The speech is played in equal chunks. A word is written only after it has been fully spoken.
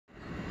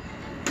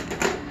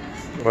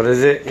What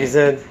is it, you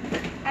said?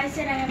 I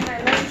said I have my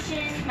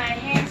lotion, my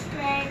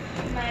hairspray,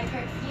 my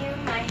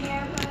perfume, my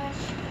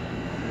hairbrush,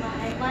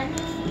 my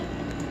money,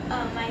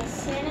 my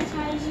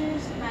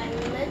sanitizers, my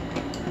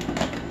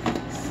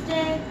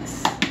lipsticks,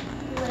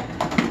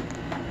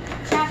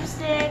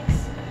 chapsticks,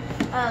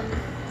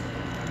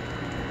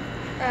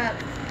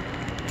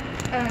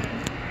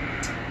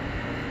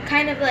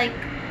 kind of like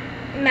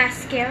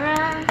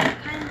mascara,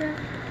 kind of,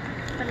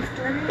 but it's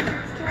glitter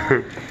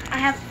mascara. I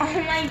have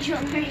all my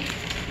jewelry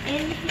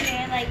in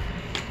here, like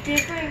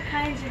different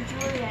kinds of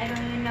jewelry. I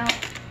don't even know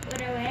what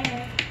to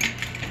wear.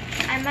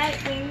 I might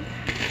bring.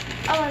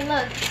 Oh, and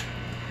look,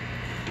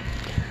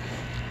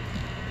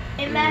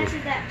 it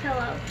matches that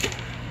pillow.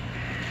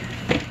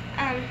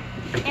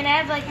 And I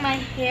have like my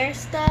hair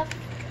stuff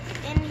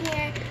in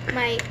here,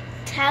 my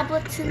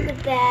tablets in the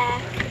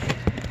back,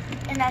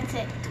 and that's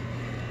it.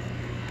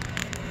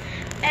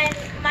 And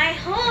my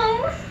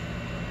home.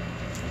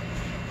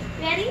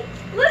 Ready?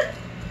 Look.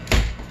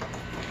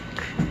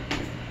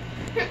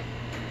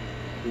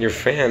 Your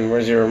fan,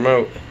 where's your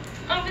remote?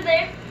 Over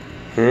there.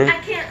 Hmm?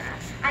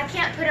 I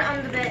can't put it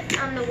on the bed,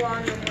 on the wall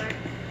no more,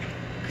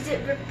 because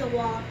it ripped the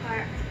wall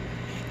apart.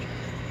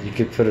 You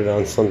could put it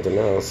on something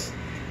else.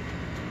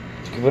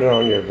 You could put it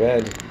on your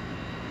bed.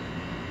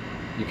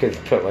 You could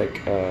put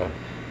like a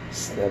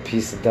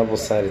piece of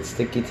double-sided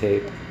sticky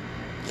tape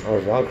or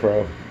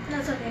Velcro.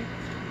 That's okay.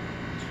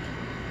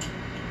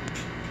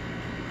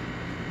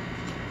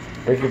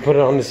 Or you could put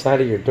it on the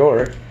side of your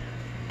door.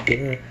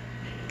 Yeah.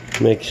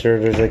 Make sure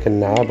there's like a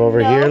knob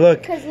over here.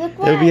 Look,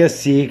 there'll be a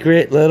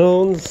secret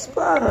little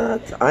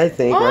spot, I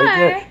think, right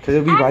there. Because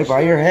it'll be right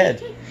by your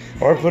head.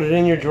 Or put it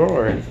in your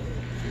drawer.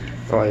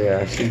 Oh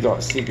yeah, she's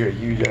got secret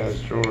huge ass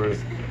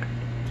drawers.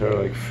 They're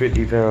like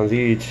 50 pounds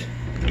each.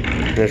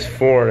 There's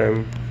 4 of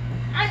them.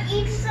 On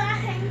each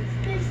side.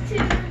 There's 2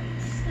 on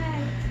each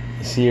side.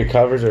 You see your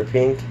covers are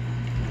pink?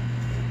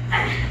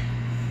 I'm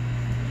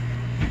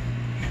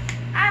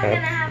gonna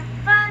have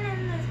fun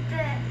in this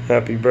bed.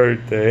 Happy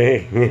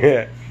birthday.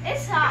 Yeah.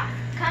 It's hot.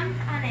 Come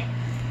on it.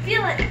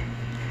 Feel it.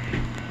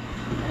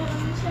 Let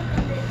me check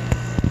on this.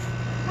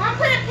 Mom,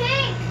 put it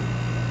pink.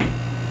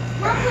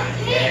 Mom, put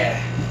pink.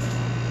 Yeah.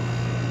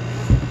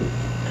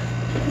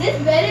 This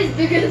bed is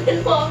bigger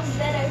than Mom's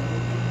bed.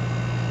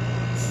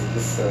 See the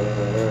sun.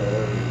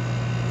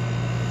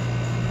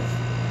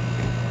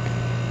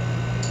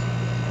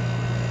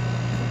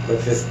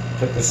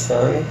 Put the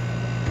sun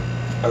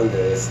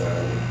under the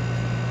sun.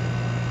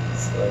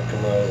 So it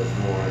come out with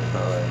more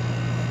color.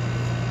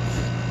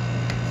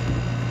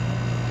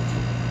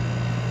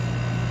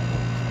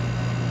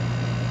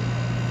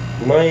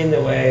 Mind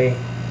the way.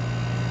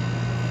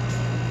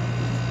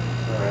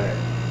 Alright.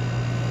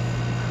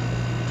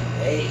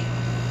 Hey,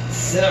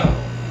 so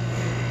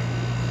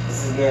this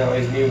is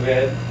Natalie's new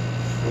bed.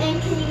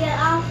 And can you get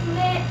off of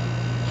it?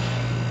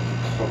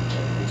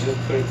 We just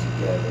put it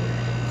together.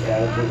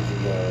 Gotta put it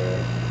together.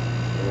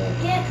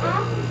 Get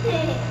off of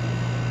it.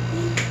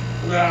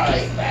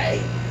 Right, bye.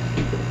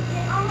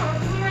 Get off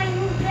of my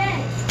new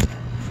bed.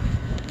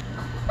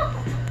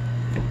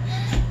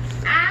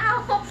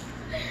 Ow!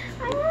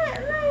 I want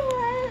my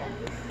head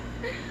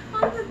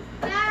on the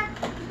back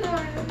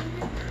one.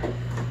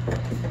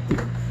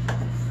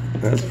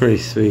 That's pretty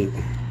sweet.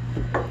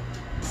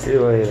 See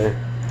you later.